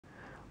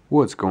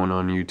What's going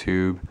on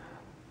YouTube?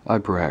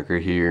 iProHacker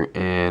here,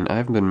 and I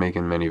haven't been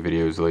making many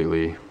videos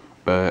lately,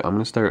 but I'm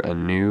gonna start a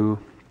new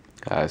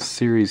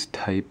series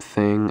type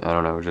thing. I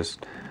don't know,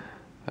 just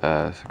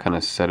kind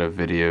of set of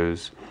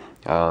videos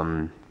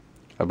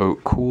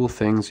about cool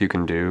things you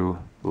can do,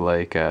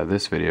 like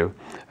this video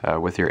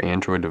with your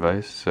Android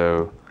device.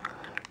 So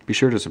be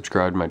sure to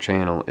subscribe to my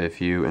channel if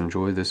you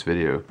enjoy this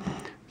video.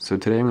 So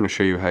today I'm going to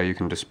show you how you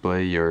can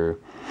display your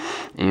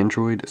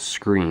Android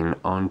screen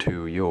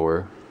onto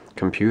your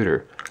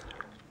computer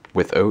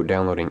without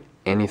downloading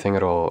anything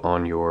at all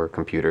on your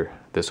computer.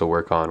 This will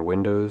work on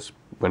Windows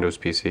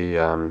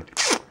PC,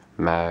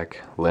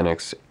 Mac,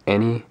 Linux,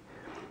 any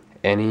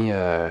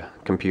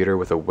computer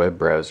with a web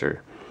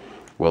browser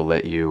will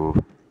let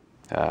you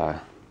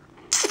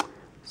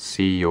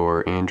see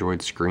your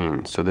Android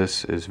screen. So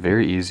this is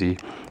very easy.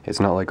 It's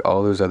not like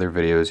all those other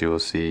videos you will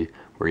see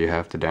where you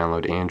have to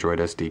download Android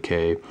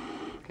SDK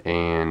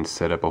and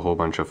set up a whole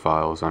bunch of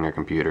files on your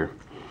computer.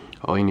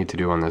 All you need to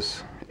do on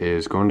this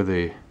is go into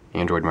the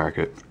Android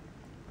market,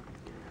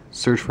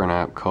 search for an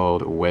app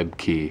called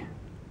WebKey,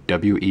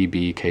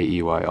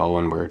 WEBKEY, all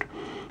one word.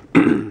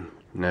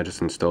 Now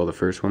just install the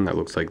first one that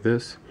looks like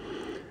this.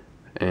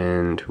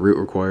 And root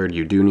required.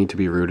 You do need to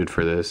be rooted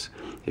for this.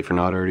 If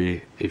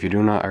you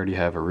do not already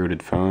have a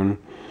rooted phone,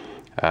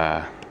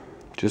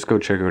 just go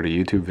check out a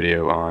YouTube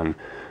video on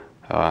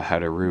how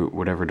to root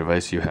whatever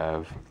device you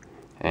have,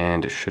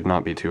 and it should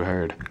not be too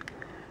hard.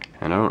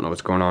 And I don't know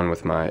what's going on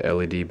with my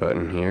LED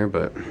button here,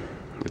 but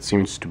it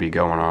seems to be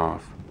going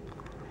off.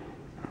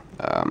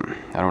 I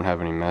don't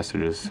have any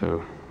messages,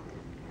 so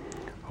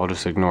I'll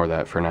just ignore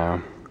that for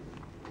now.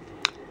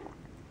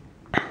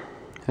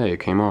 Hey,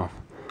 it came off.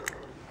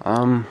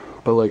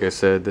 But like I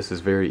said, this is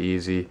very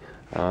easy.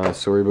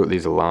 Sorry about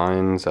these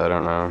lines. I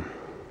don't know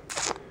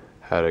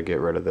how to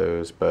get rid of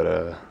those,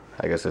 but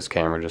I guess this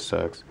camera just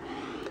sucks.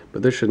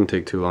 But this shouldn't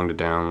take too long to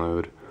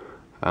download.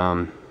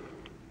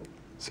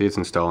 See, it's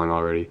installing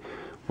already.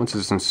 Once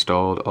it's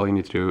installed, all you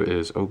need to do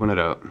is open it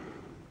up.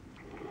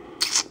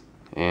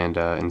 And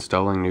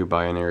installing new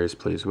binaries,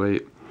 please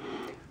wait.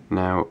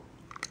 Now,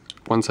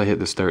 once I hit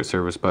the start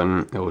service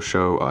button, it will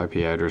show IP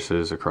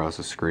addresses across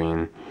the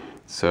screen.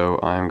 So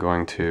I'm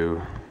going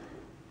to,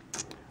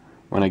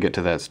 when I get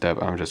to that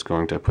step, I'm just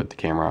going to put the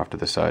camera off to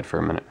the side for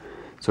a minute.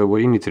 So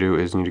what you need to do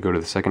is you need to go to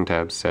the second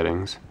tab,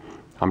 settings.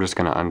 I'm just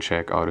going to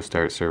uncheck auto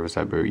start service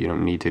at boot. You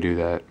don't need to do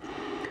that.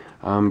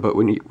 But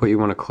what you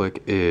want to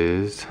click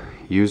is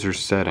user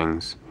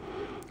settings,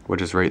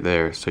 which is right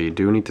there. So you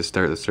do need to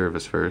start the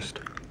service first.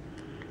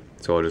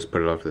 So I'll just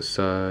put it off to the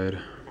side.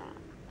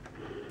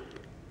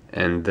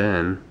 And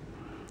then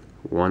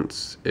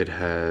once it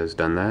has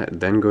done that,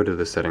 then go to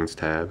the settings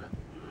tab,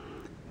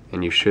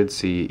 and you should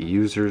see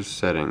users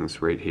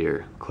settings right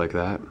here. Click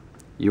that.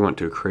 You want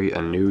to create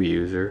a new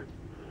user.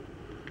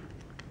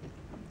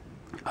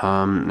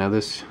 Now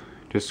this,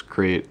 just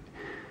create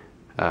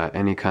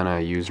any kind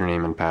of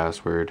username and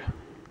password.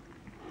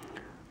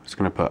 I'm just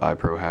gonna put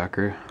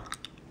iProHacker.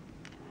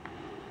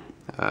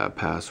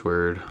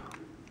 Password.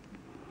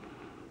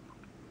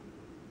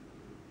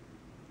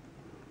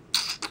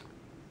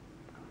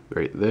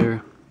 Right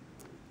there.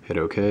 Hit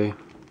OK.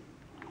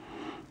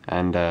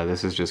 And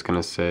this is just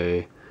gonna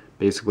say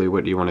basically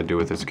what you want to do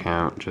with this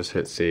account. Just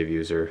hit save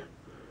user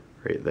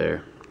right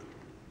there.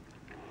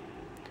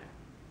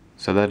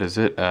 So that is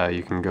it.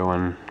 You can go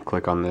and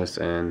click on this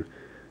and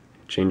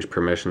change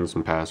permissions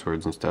and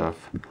passwords and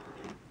stuff,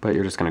 but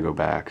you're just gonna go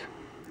back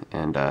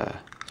and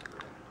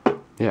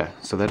yeah,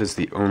 so that is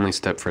the only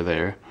step for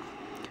there.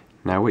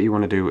 Now what you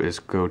want to do is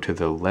go to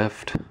the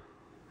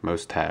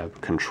leftmost tab,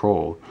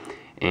 control,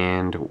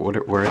 and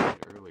where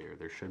earlier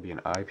there should be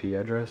an IP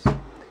address. You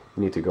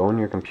need to go on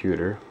your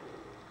computer,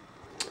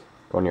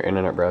 go on your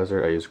internet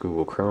browser. I use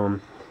Google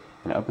Chrome,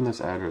 and up in this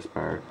address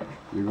bar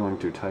you're going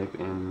to type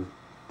in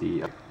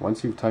the,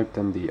 once you've typed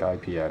in the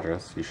IP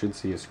address, you should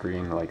see a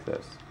screen like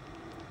this.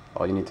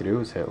 All you need to do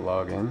is hit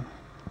login.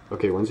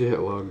 Okay, once you hit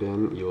logged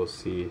in, you will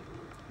see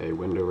a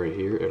window right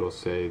here. It'll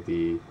say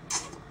the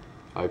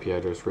IP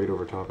address right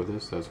over top of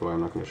this. That's why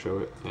I'm not going to show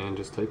it. And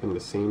just type in the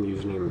same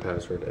username and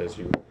password as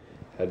you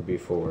had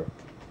before.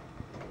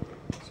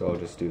 So I'll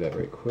just do that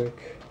right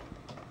quick.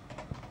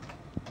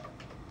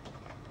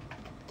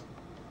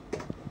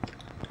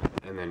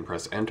 And then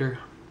press enter.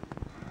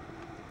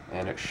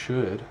 And it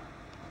should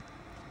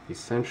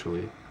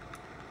essentially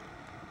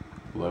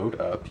load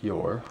up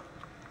your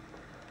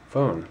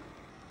phone.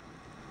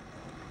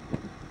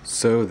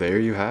 So there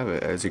you have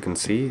it. As you can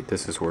see,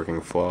 this is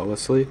working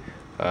flawlessly.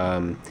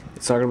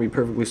 It's not going to be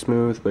perfectly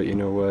smooth, but you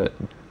know what?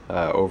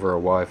 Over a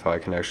Wi-Fi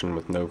connection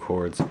with no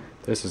cords,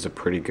 this is a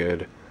pretty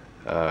good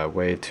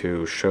way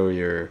to show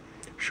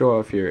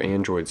off your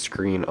Android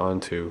screen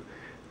onto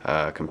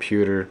a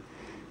computer.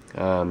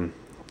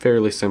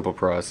 Fairly simple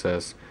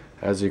process.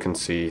 As you can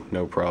see,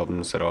 no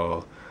problems at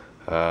all.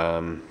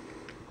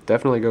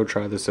 Definitely go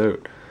try this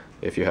out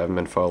if you haven't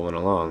been following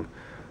along.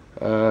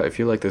 If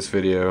you like this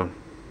video,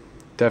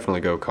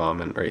 definitely go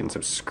comment, rate, and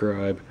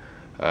subscribe.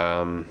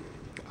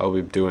 I'll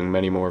be doing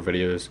many more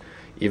videos,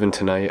 even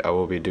tonight I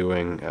will be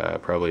doing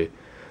probably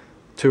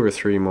 2 or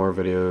 3 more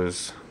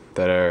videos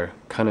that are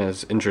kind of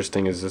as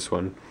interesting as this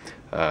one.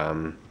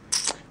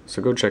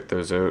 So go check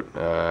those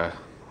out.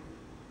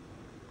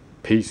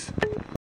 Peace.